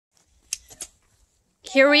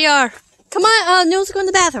Here we are. Come on, no, let's go in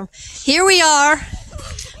the bathroom. Here we are,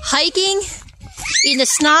 hiking in the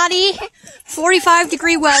snotty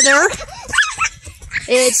 45-degree weather.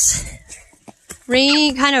 It's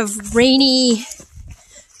rainy, kind of rainy,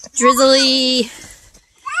 drizzly,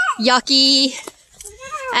 yucky,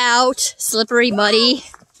 out, slippery, muddy.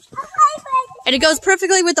 And it goes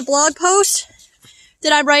perfectly with the blog post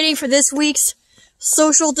that I'm writing for this week's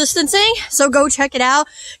social distancing. So go check it out,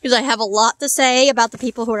 because I have a lot to say about the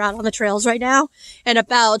people who are out on the trails right now and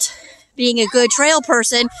about being a good trail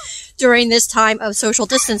person during this time of social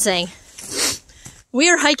distancing.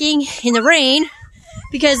 We are hiking in the rain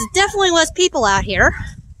because definitely less people out here.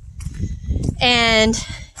 And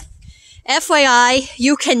FYI,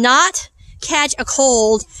 you cannot catch a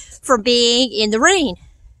cold from being in the rain.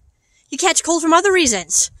 You catch cold from other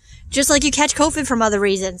reasons. Just like you catch COVID from other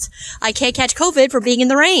reasons. I can't catch COVID for being in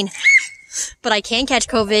the rain. But I can catch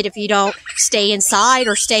COVID if you don't stay inside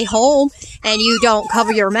or stay home and you don't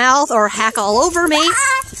cover your mouth or hack all over me.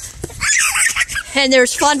 And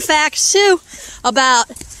there's fun facts too about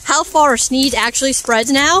how far a sneeze actually spreads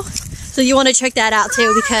now. So you want to check that out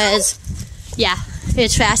too, because yeah,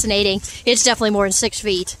 it's fascinating. It's definitely more than 6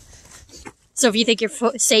 feet. So if you think you're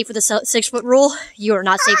safe with the 6-foot rule, you are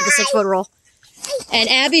not safe with the 6-foot rule. And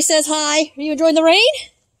Abby says hi. Are you enjoying the rain?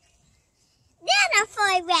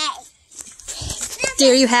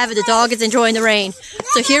 There you have it. The dog is enjoying the rain.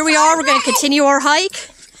 So here we are. We're going to continue our hike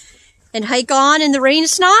and hike on in the rain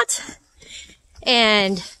snot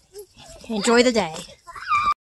and enjoy the day.